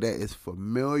DJ that is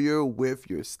familiar with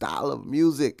your style of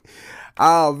music.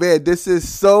 Oh, man, this is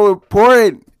so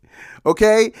important.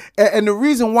 Okay. And the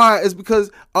reason why is because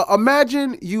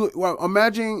imagine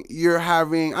you're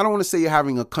having, I don't want to say you're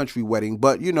having a country wedding,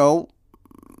 but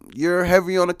you're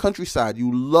heavy on the countryside.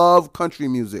 You love country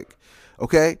music.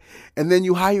 Okay. And then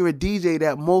you hire a DJ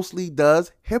that mostly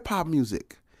does hip hop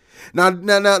music. Now,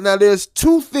 there's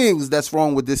 2 things that's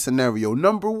wrong with this scenario.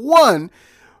 Number 1,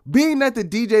 being that the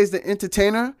DJ is the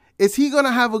entertainer, Is he going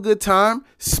to have a good time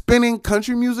spinning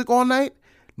country music all night?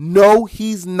 No,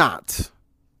 he's not.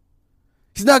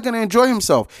 He's not going to enjoy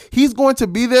himself. He's going to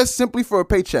be there simply for a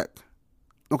paycheck.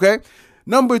 Okay?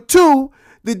 Number two,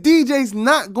 the DJ's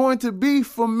not going to be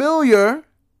familiar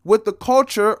with the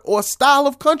culture or style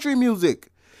of country music.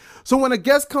 So when a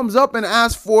guest comes up and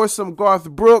asks for some Garth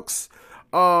Brooks,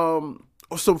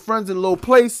 or some Friends in Low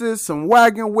Places, some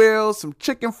Wagon Wheel, some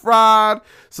Chicken Fried,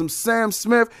 some Sam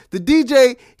Smith, the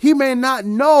DJ, he may not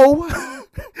know,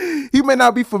 he may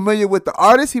not be familiar with the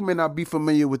artist, he may not be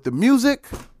familiar with the music.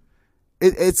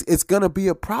 It's going to be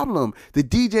a problem. The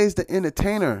DJ is the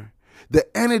entertainer. The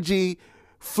energy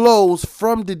flows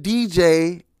from the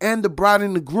DJ and the bride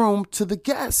and the groom to the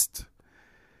guest.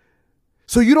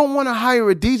 So you don't want to hire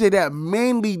a DJ that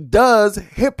mainly does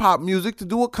hip hop music to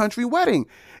do a country wedding,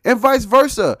 and vice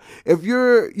versa. If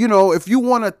you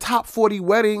want a top 40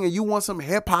 wedding and you want some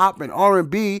hip hop and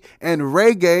R&B and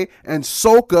reggae and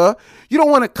soca, you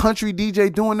don't want a country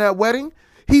DJ doing that wedding.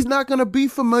 He's not going to be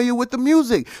familiar with the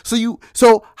music.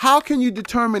 So how can you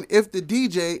determine if the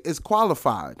DJ is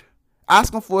qualified?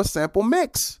 Ask him for a sample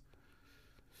mix.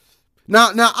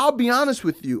 Now I'll be honest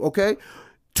with you, okay?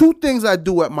 2 things I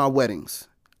do at my weddings.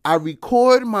 I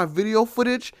record my video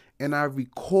footage and I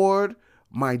record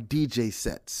my DJ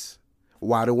sets.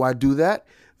 Why do I do that?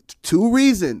 2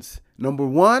 reasons. Number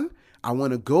 1, I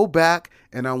want to go back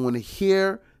and I want to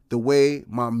hear the way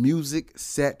my music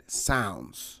set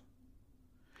sounds.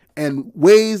 And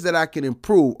ways that I can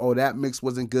improve. Oh, that mix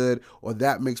wasn't good, or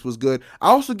that mix was good. I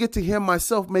also get to hear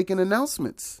myself making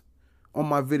announcements on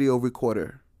my video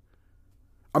recorder.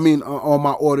 On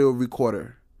my audio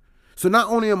recorder. So not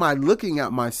only am I looking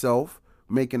at myself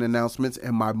making announcements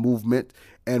and my movement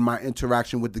and my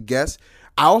interaction with the guests,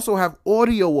 I also have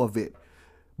audio of it.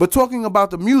 But talking about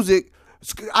the music,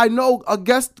 I know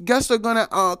couples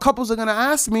are gonna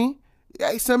ask me,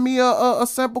 hey, send me a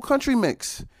sample country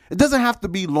mix. It doesn't have to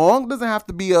be long. It doesn't have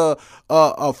to be a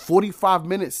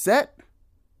 45-minute set.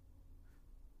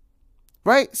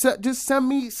 Right? So just send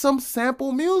me some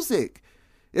sample music.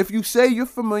 If you say you're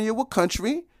familiar with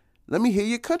country, let me hear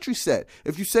your country set.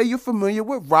 If you say you're familiar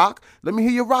with rock, let me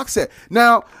hear your rock set.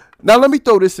 Now let me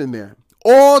throw this in there.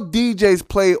 All DJs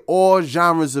play all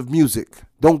genres of music.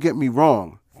 Don't get me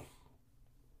wrong.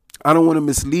 I don't want to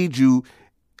mislead you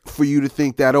for you to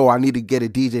think that, I need to get a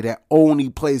DJ that only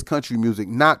plays country music.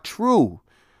 Not true.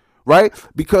 Right?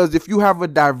 Because if you have a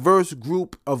diverse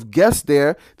group of guests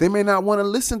there, they may not want to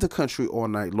listen to country all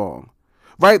night long.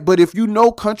 Right? But if you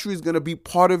know country is going to be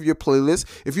part of your playlist,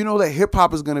 if you know that hip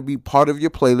hop is going to be part of your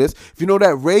playlist, if you know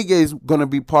that reggae is going to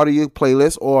be part of your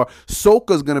playlist, or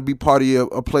soca is going to be part of your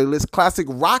playlist, classic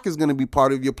rock is going to be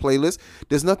part of your playlist,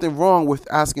 there's nothing wrong with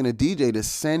asking a DJ to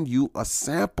send you a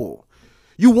sample.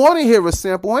 You want to hear a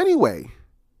sample anyway.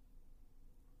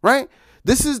 Right?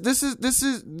 This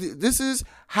is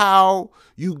how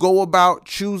you go about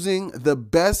choosing the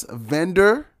best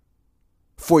vendor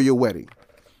for your wedding.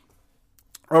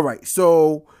 All right,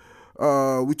 so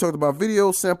we talked about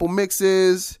video, sample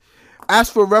mixes.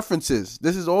 Ask for references.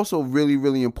 This is also really,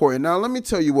 really important. Now, let me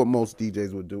tell you what most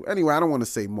DJs will do. Anyway, I don't want to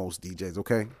say most DJs,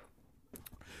 okay?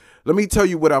 Let me tell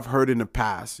you what I've heard in the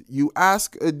past. You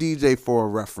ask a DJ for a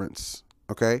reference,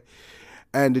 okay?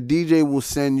 And the DJ will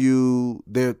send you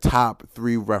their top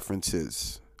 3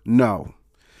 references. No,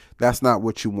 that's not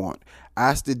what you want.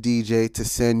 Ask the DJ to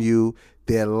send you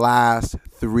their last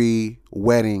 3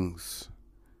 weddings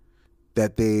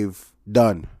that they've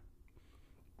done.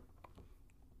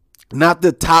 Not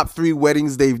the top 3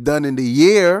 weddings they've done in the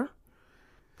year.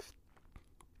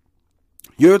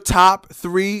 Your top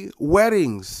 3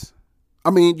 weddings.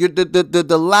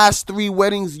 The last 3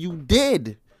 weddings you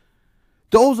did.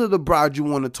 Those are the brides you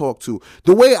want to talk to.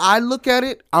 The way I look at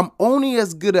it, I'm only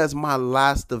as good as my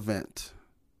last event.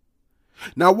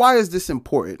 Now, why is this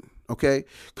important? Okay?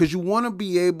 Because you want to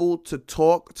be able to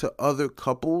talk to other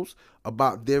couples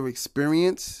about their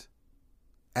experience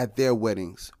at their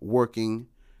weddings, working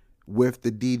with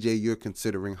the DJ you're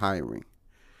considering hiring.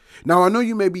 Now, I know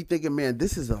you may be thinking, man,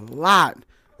 this is a lot.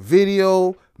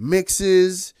 Video,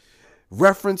 mixes,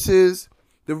 references.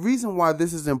 The reason why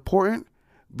this is important,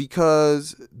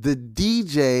 because the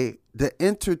DJ, the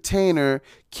entertainer,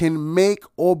 can make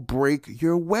or break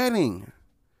your wedding.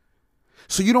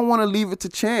 So you don't want to leave it to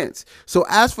chance. So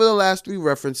ask for the last 3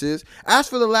 references. Ask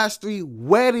for the last 3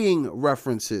 wedding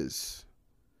references.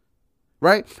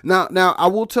 Right? Now I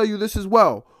will tell you this as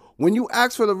well. When you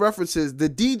ask for the references, the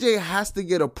DJ has to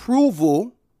get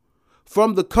approval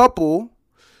from the couple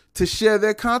to share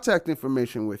their contact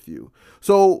information with you.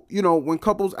 So, when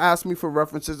couples ask me for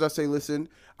references, I say, listen,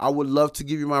 I would love to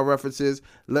give you my references.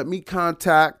 Let me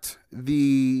contact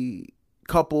the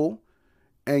couple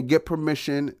and get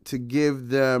permission to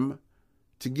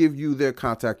give you their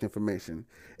contact information.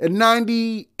 And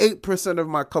 98% of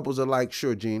my couples are like,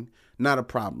 sure, Gene, not a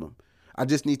problem. I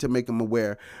just need to make them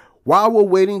aware. While we're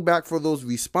waiting back for those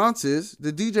responses,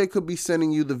 the DJ could be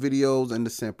sending you the videos and the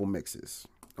sample mixes.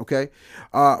 Okay.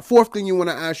 Fourth thing you want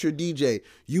to ask your DJ,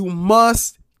 you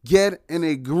must get an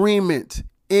agreement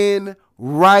in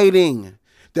writing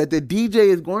that the DJ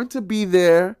is going to be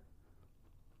there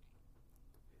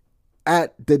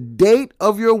at the date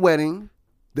of your wedding.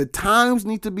 The times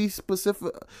need to be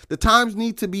specific. The times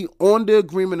need to be on the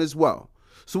agreement as well.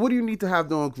 So what do you need to have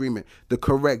the agreement? The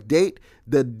correct date,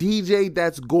 the DJ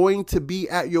that's going to be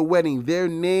at your wedding, their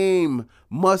name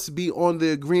must be on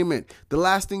the agreement. The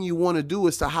last thing you want to do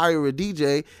is to hire a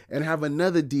DJ and have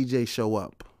another DJ show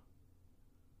up.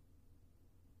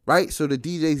 Right? So the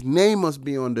DJ's name must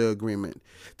be on the agreement.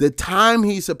 The time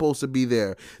he's supposed to be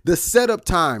there. The setup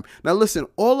time. Now listen,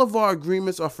 all of our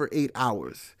agreements are for 8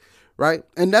 hours. Right?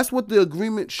 And that's what the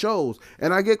agreement shows.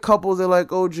 And I get couples that are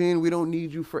like, oh, Gene, we don't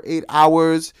need you for 8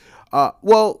 hours.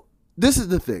 Well, this is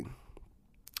the thing.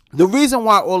 The reason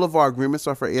why all of our agreements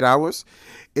are for 8 hours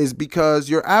is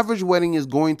because your average wedding is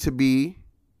going to be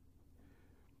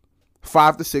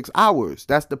 5 to 6 hours.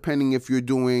 That's depending if you're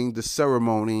doing the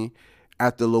ceremony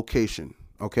at the location.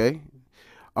 Okay.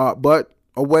 But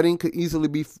a wedding could easily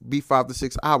be 5 to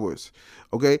 6 hours.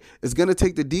 Okay. It's going to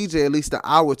take the DJ at least an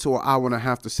hour to an hour and a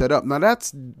half to set up. Now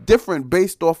that's different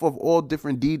based off of all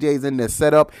different DJs and their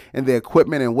setup and their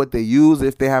equipment and what they use.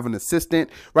 If they have an assistant,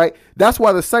 right? That's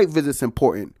why the site visit's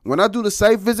important. When I do the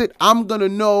site visit, I'm going to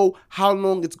know how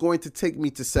long it's going to take me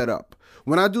to set up.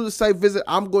 When I do the site visit,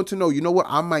 I'm going to know, you know what?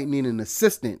 I might need an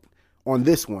assistant on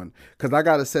this one because I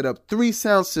got to set up 3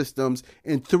 sound systems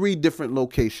in 3 different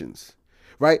locations.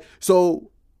 Right? So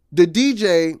the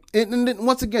DJ, and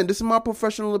once again, this is my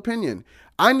professional opinion.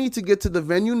 I need to get to the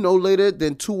venue no later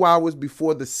than 2 hours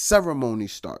before the ceremony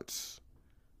starts.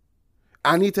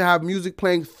 I need to have music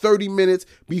playing 30 minutes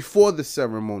before the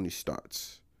ceremony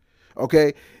starts.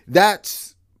 Okay?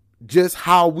 That's just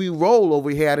how we roll over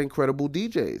here at Incredible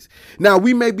DJs. Now,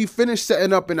 we may be finished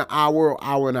setting up in an hour or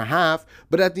hour and a half,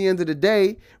 but at the end of the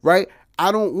day, right? I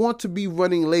don't want to be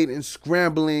running late and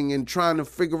scrambling and trying to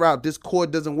figure out this cord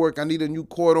doesn't work. I need a new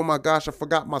cord. Oh my gosh, I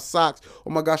forgot my socks.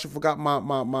 Oh my gosh, I forgot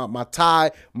my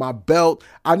tie, my belt.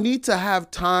 I need to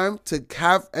have time to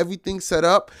have everything set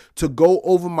up, to go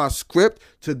over my script,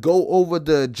 to go over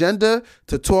the agenda,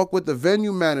 to talk with the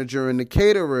venue manager and the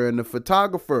caterer and the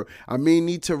photographer. I may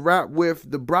need to rap with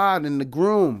the bride and the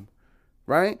groom,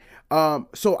 right?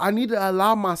 So I need to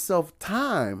allow myself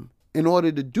time in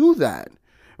order to do that.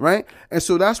 Right. And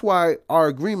so that's why our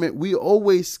agreement, we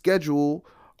always schedule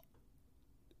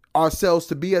ourselves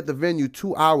to be at the venue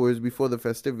 2 hours before the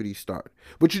festivities start.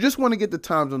 But you just want to get the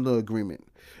times on the agreement.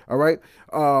 All right.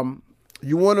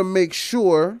 You want to make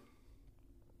sure,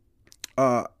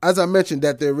 as I mentioned,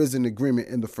 that there is an agreement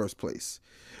in the first place.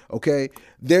 OK,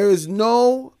 there is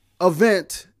no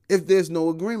event if there's no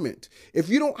agreement. If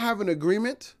you don't have an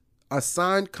agreement, a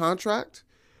signed contract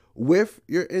with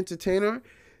your entertainer,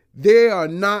 they are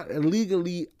not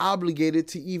legally obligated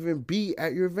to even be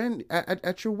at your event,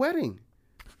 at your wedding.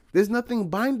 There's nothing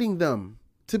binding them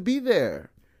to be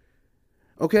there.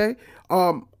 Okay?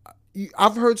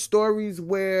 I've heard stories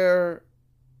where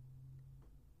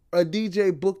a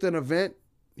DJ booked an event,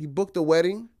 he booked a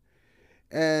wedding,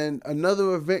 and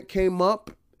another event came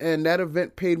up, and that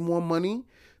event paid more money.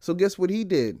 So guess what he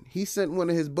did? He sent one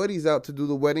of his buddies out to do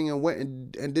the wedding and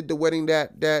went and did the wedding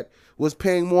that was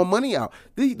paying more money out.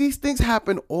 These things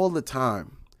happen all the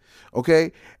time,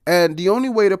 okay? And the only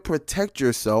way to protect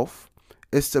yourself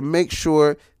is to make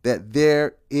sure that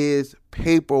there is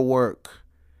paperwork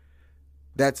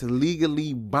that's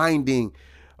legally binding,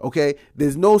 okay?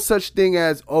 There's no such thing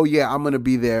as, oh yeah, I'm going to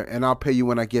be there and I'll pay you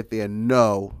when I get there.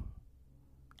 No,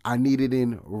 I need it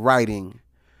in writing.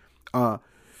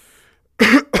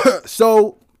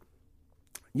 So,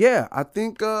 yeah, I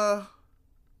think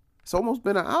it's almost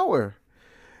been an hour.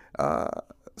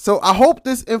 So I hope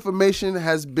this information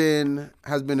has been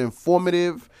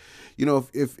informative. You know,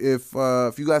 if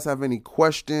you guys have any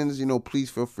questions, you know,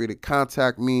 please feel free to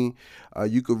contact me.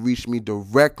 You could reach me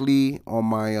directly on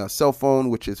my cell phone,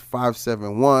 which is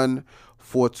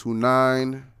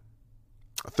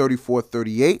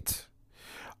 571-429-3438.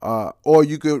 Or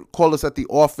you could call us at the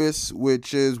office,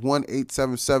 which is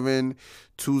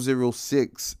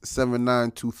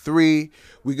 1-877-206-7923.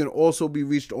 We can also be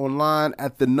reached online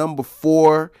at the number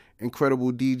 4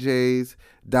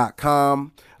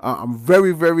 incredibledjs.com. I'm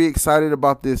very, very excited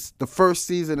about this, the first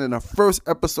season and the first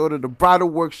episode of the Bridal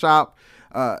Workshop.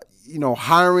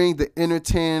 Hiring the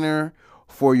entertainer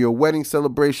for your wedding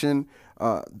celebration.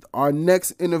 Our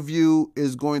next interview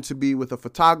is going to be with a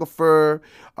photographer.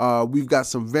 We've got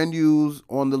some venues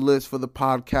on the list for the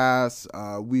podcast.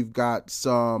 We've got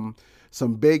some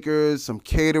bakers, some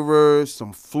caterers,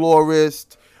 some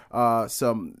florists,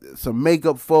 some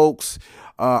makeup folks.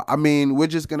 We're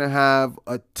just gonna have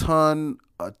a ton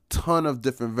of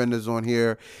different vendors on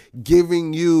here,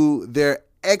 giving you their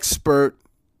expert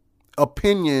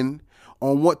opinion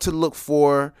on what to look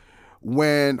for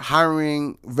when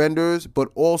hiring vendors, but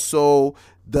also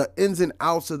the ins and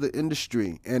outs of the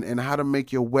industry and how to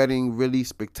make your wedding really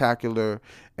spectacular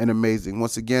and amazing.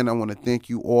 Once again, I want to thank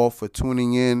you all for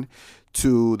tuning in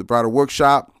to the Bridal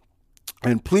Workshop.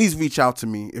 And please reach out to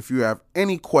me if you have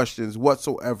any questions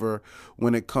whatsoever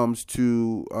when it comes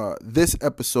to this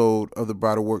episode of the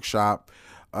Bridal Workshop,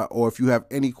 or if you have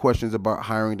any questions about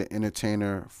hiring the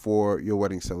entertainer for your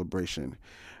wedding celebration.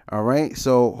 All right,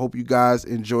 so hope you guys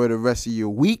enjoy the rest of your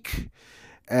week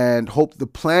and hope the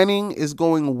planning is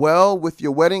going well with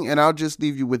your wedding. And I'll just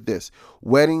leave you with this.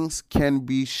 Weddings can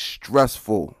be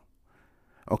stressful.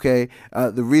 Okay,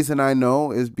 the reason I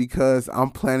know is because I'm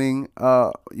planning,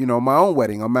 my own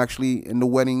wedding. I'm actually in the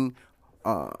wedding.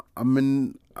 I'm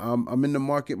in the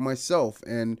market myself,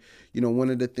 and one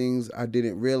of the things I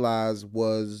didn't realize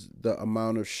was the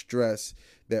amount of stress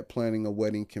that planning a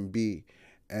wedding can be.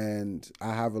 And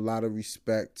I have a lot of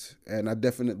respect, and I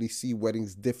definitely see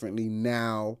weddings differently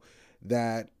now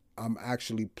that I'm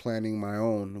actually planning my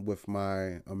own with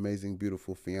my amazing,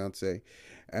 beautiful fiance.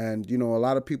 And, a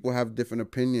lot of people have different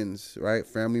opinions, right?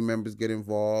 Family members get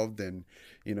involved and,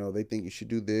 they think you should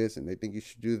do this and they think you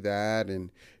should do that. And,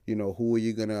 who are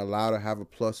you going to allow to have a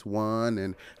 +1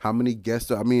 and how many guests?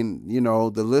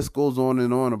 The list goes on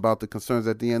and on about the concerns.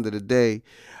 At the end of the day,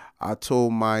 I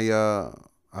told my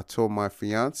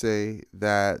fiance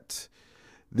that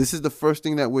this is the first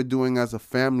thing that we're doing as a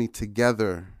family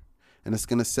together, and it's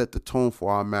going to set the tone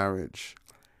for our marriage.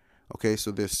 Okay,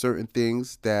 so there's certain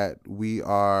things that we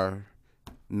are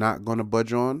not going to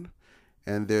budge on,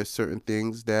 and there's certain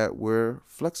things that we're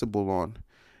flexible on.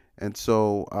 And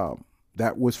so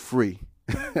that was free.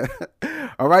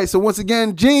 All right, so once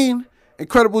again, Gene,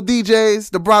 Incredible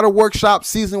DJs, The Bridal Workshop,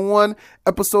 Season 1,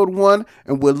 Episode 1,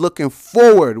 and we're looking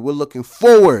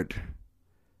forward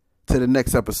to the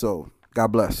next episode. God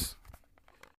bless.